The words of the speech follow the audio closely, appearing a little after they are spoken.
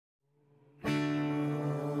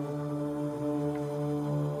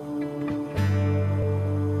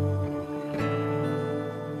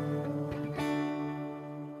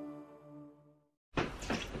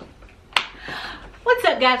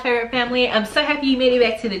God's favorite family? I'm so happy you made it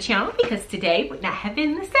back to the channel because today would not have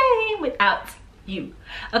been the same without you.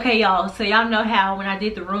 Okay, y'all, so y'all know how when I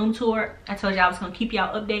did the room tour, I told y'all I was gonna keep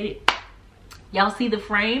y'all updated. Y'all see the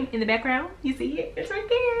frame in the background? You see it? It's right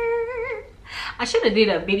there. I should have did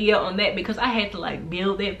a video on that because I had to like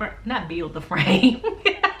build that, not build the frame.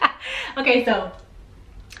 Okay, so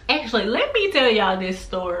actually let me tell y'all this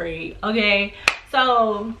story. Okay,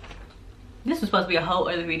 so this was supposed to be a whole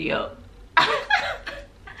other video.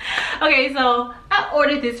 Okay, so I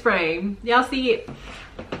ordered this frame. Y'all see it?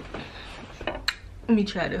 Let me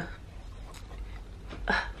try to.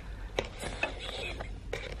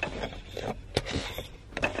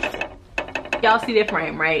 Y'all see that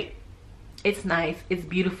frame, right? It's nice, it's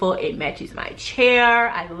beautiful, it matches my chair.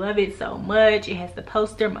 I love it so much. It has the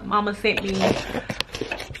poster my mama sent me.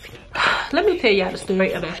 Let me tell y'all the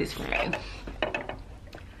story about this frame.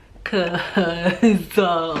 Okay,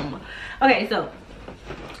 so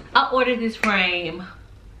I ordered this frame.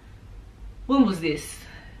 When was this?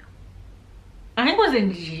 I think it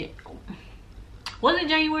was it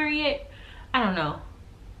January yet? I don't know.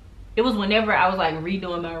 It was whenever I was like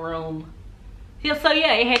redoing my room. Yeah, so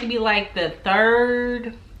yeah, it had to be like the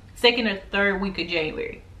second or third week of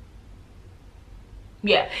January.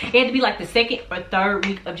 Yeah, it had to be like the second or third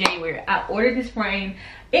week of January. I ordered this frame.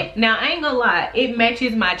 Now I ain't gonna lie, it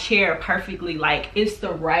matches my chair perfectly. Like it's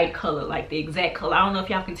the right color, like the exact color. I don't know if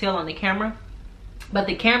y'all can tell on the camera, but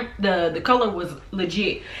the color was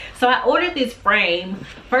legit. So I ordered this frame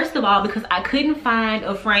first of all because I couldn't find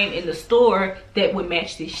a frame in the store that would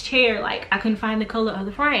match this chair. Like I couldn't find the color of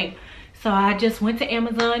the frame. So I just went to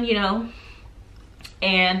Amazon, you know,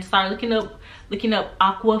 and started looking up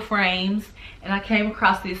aqua frames, and I came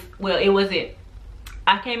across this, well,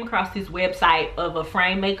 I came across this website of a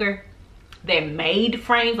frame maker that made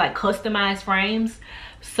frames, like customized frames.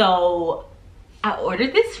 So I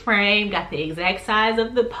ordered this frame, got the exact size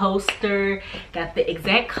of the poster, got the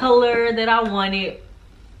exact color that I wanted,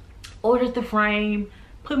 ordered the frame,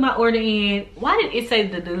 put my order in. Why did it say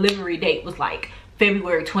the delivery date was like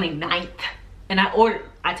February 29th? And I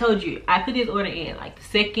told you, I put this order in like the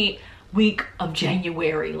second week of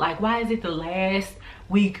January. Like, why is it the last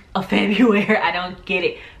week of February? I don't get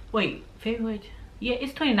it. Wait, February? Yeah,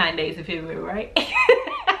 it's 29 days in February, right?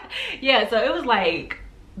 Yeah, so it was like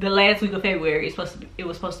the last week of February it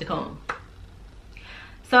was supposed to come.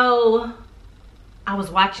 So I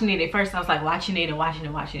was watching it. At first I was like watching it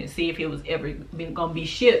and see if it was ever gonna be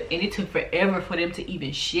shipped, and it took forever for them to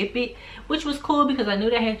even ship it, which was cool because I knew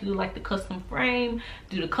they had to do like the custom frame,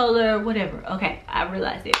 do the color, whatever. Okay, I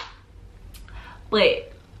realized it.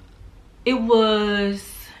 But it was,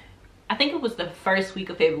 I think it was the first week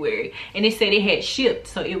of February, and it said it had shipped,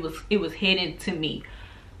 so it was headed to me.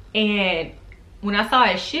 And when I saw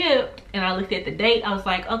it shipped and I looked at the date, I was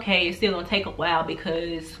like, okay, it's still gonna take a while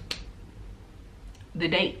because the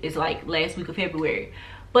date is like last week of February.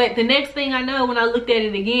 But the next thing I know, when I looked at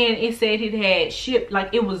it again, it said it had shipped,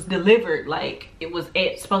 like it was delivered, like it was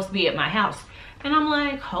supposed to be at my house. And I'm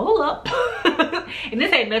like, hold up. And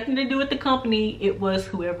this had nothing to do with the company. It was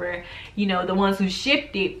whoever, you know, the ones who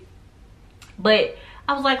shipped it. But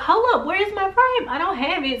I was like, hold up, where's my frame? I don't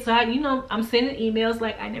have it. So you know, I'm sending emails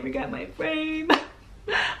like, I never got my frame.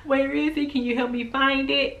 Where is it? Can you help me find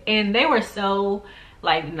it? And they were so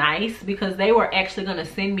like nice because they were actually gonna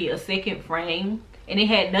send me a second frame, and it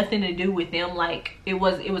had nothing to do with them. Like it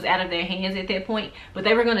was out of their hands at that point, but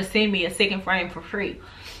they were gonna send me a second frame for free.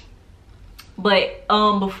 But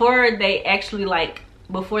before they actually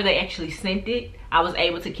sent it, I was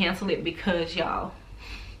able to cancel it because, y'all,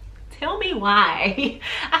 tell me why.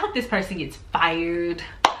 I hope this person gets fired.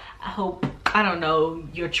 I hope, I don't know,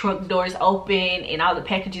 your truck doors open and all the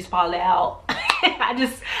packages fall out. I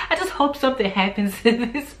just hope something happens to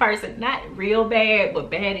this person. Not real bad,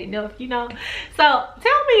 but bad enough, you know. So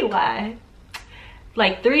tell me why.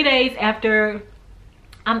 Like 3 days after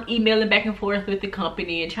I'm emailing back and forth with the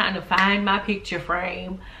company and trying to find my picture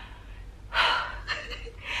frame,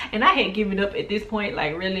 and I had given up at this point.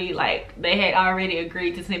 Like really, like they had already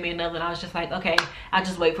agreed to send me another, and I was just like, okay, I'll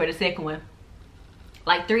just wait for the second one.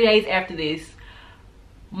 Like 3 days after this,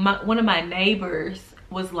 one of my neighbors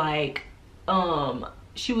was like,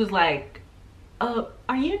 she was like,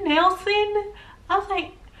 are you Nelson? I was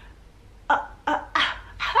like,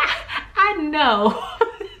 I know.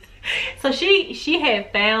 So she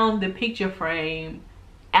had found the picture frame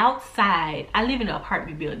outside. I live in an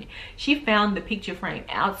apartment building. She found the picture frame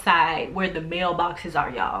outside where the mailboxes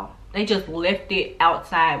are, y'all. They just left it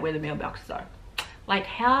outside where the mailboxes are. Like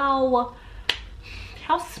how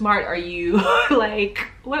how smart are you? Like,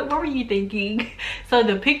 what were you thinking? So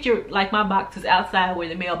the picture, like my box is outside where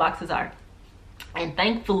the mailboxes are, and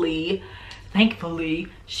thankfully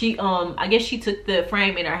she I guess she took the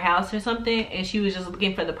frame in her house or something, and she was just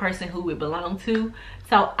looking for the person who it belonged to.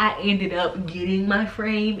 So I ended up getting my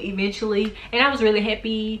frame eventually, and I was really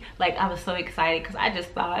happy. Like, I was so excited because I just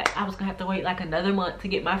thought I was gonna have to wait like another month to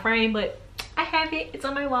get my frame, but I have it. It's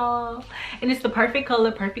on my wall, and it's the perfect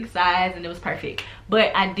color, perfect size, and it was perfect.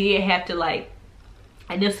 But I did have to, like,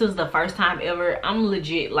 and this was the first time ever, I'm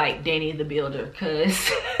legit like Danny the Builder,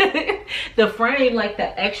 because the frame, like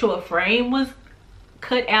the actual frame was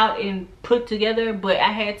cut out and put together, but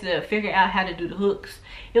I had to figure out how to do the hooks.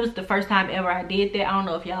 It was the first time ever I did that. I don't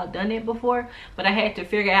know if y'all done it before, but I had to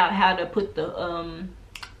figure out how to put the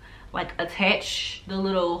like attach the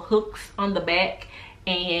little hooks on the back,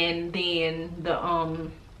 and then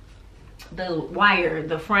the wire,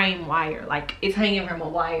 the frame wire, like it's hanging from a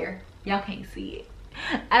wire. Y'all can't see it.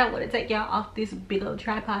 I don't want to take y'all off this big old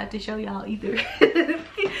tripod to show y'all either.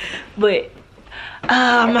 But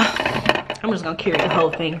I'm just gonna carry the whole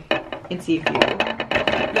thing and see if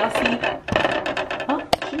y'all see. Oh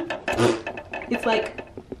shoot. It's like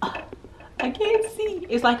I can't see.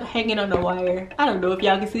 It's like hanging on the wire. I don't know if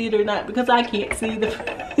y'all can see it or not, because I can't see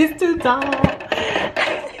it's too tall.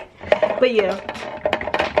 But yeah.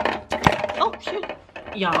 Oh shoot.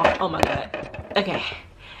 Y'all, oh my god. Okay.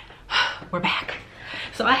 We're back.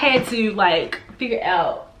 So I had to like figure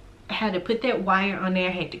out how to put that wire on there.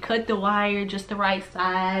 I had to cut the wire just the right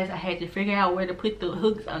size. I had to figure out where to put the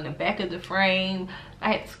hooks on the back of the frame.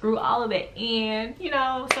 I had to screw all of that in, you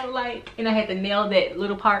know. So like, and I had to nail that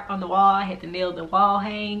little part on the wall. I had to nail the wall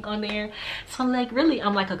hang on there. So like, really,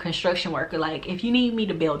 I'm like a construction worker. Like, if you need me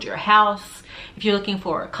to build your house, if you're looking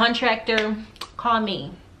for a contractor, call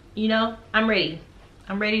me. You know, I'm ready.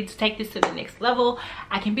 I'm ready to take this to the next level.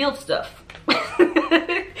 I can build stuff.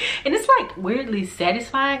 And it's like weirdly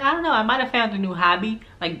satisfying. I don't know, I might have found a new hobby,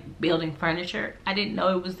 like building furniture. I didn't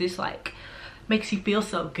know it was this, like, makes you feel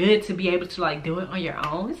so good to be able to like do it on your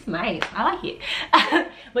own. It's nice. I like it.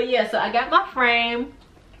 But yeah, so I got my frame,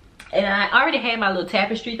 and I already had my little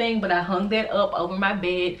tapestry thing, but I hung that up over my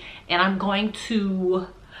bed, and I'm going to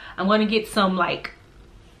get some, like,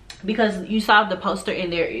 because you saw the poster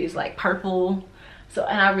and there is like purple. So,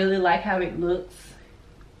 and I really like how it looks.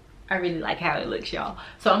 I really like how it looks, y'all.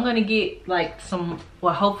 So I'm gonna get like some,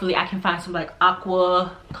 well, hopefully I can find some like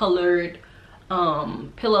aqua colored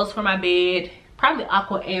pillows for my bed. Probably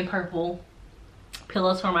aqua and purple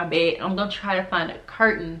pillows for my bed. I'm gonna try to find a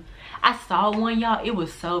curtain. I saw one, y'all. It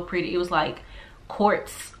was so pretty. It was like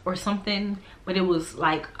quartz or something, but it was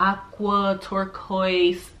like aqua,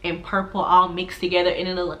 turquoise, and purple all mixed together, and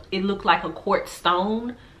it looked like a quartz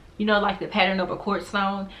stone. You know, like the pattern of a quartz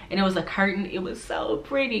stone, and it was a curtain. It was so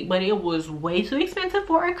pretty, but it was way too expensive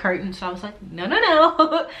for a curtain. So I was like, no.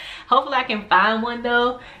 Hopefully I can find one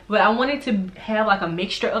though. But I wanted to have like a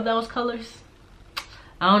mixture of those colors.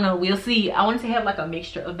 I don't know, we'll see. I wanted to have like a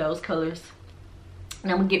mixture of those colors.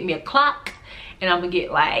 And I'm gonna get me a clock, and I'm gonna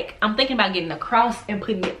get like, I'm thinking about getting a cross and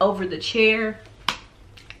putting it over the chair.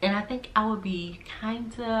 And I think I would be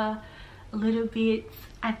kinda a little bit,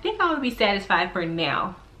 I think I would be satisfied for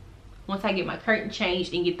now. Once I get my curtain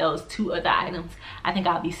changed and get those two other items, I think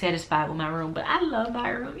I'll be satisfied with my room. But I love my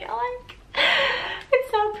room, y'all. Like,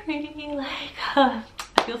 it's so pretty. Like, I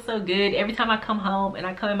feel so good every time I come home and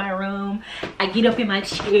I come in my room. I get up in my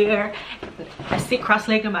chair, I sit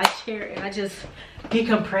cross-legged in my chair, and I just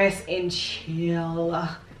decompress and chill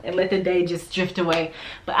and let the day just drift away.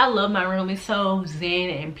 But I love my room. It's so zen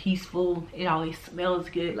and peaceful. It always smells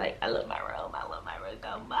good. Like, I love my room. I love my room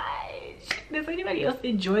so much. Does anybody else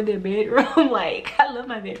enjoy their bedroom? Like, I love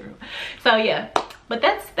my bedroom. So yeah, but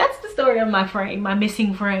that's the story of my frame, my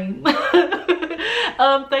missing frame.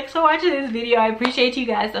 Thanks for watching this video. I appreciate you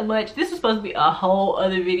guys so much. This is supposed to be a whole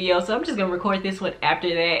other video, so I'm just gonna record this one after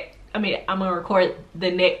that. I mean, I'm gonna record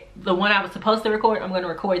the one I was supposed to record. I'm gonna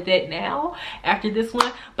record that now after this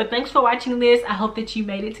one. But thanks for watching this. I hope that you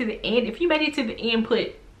made it to the end. If you made it to the end,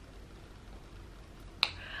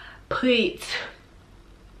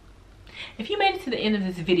 if you made it to the end of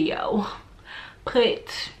this video,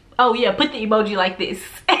 oh yeah, put the emoji like this.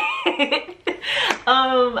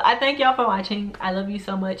 I thank y'all for watching. I love you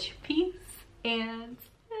so much. Peace and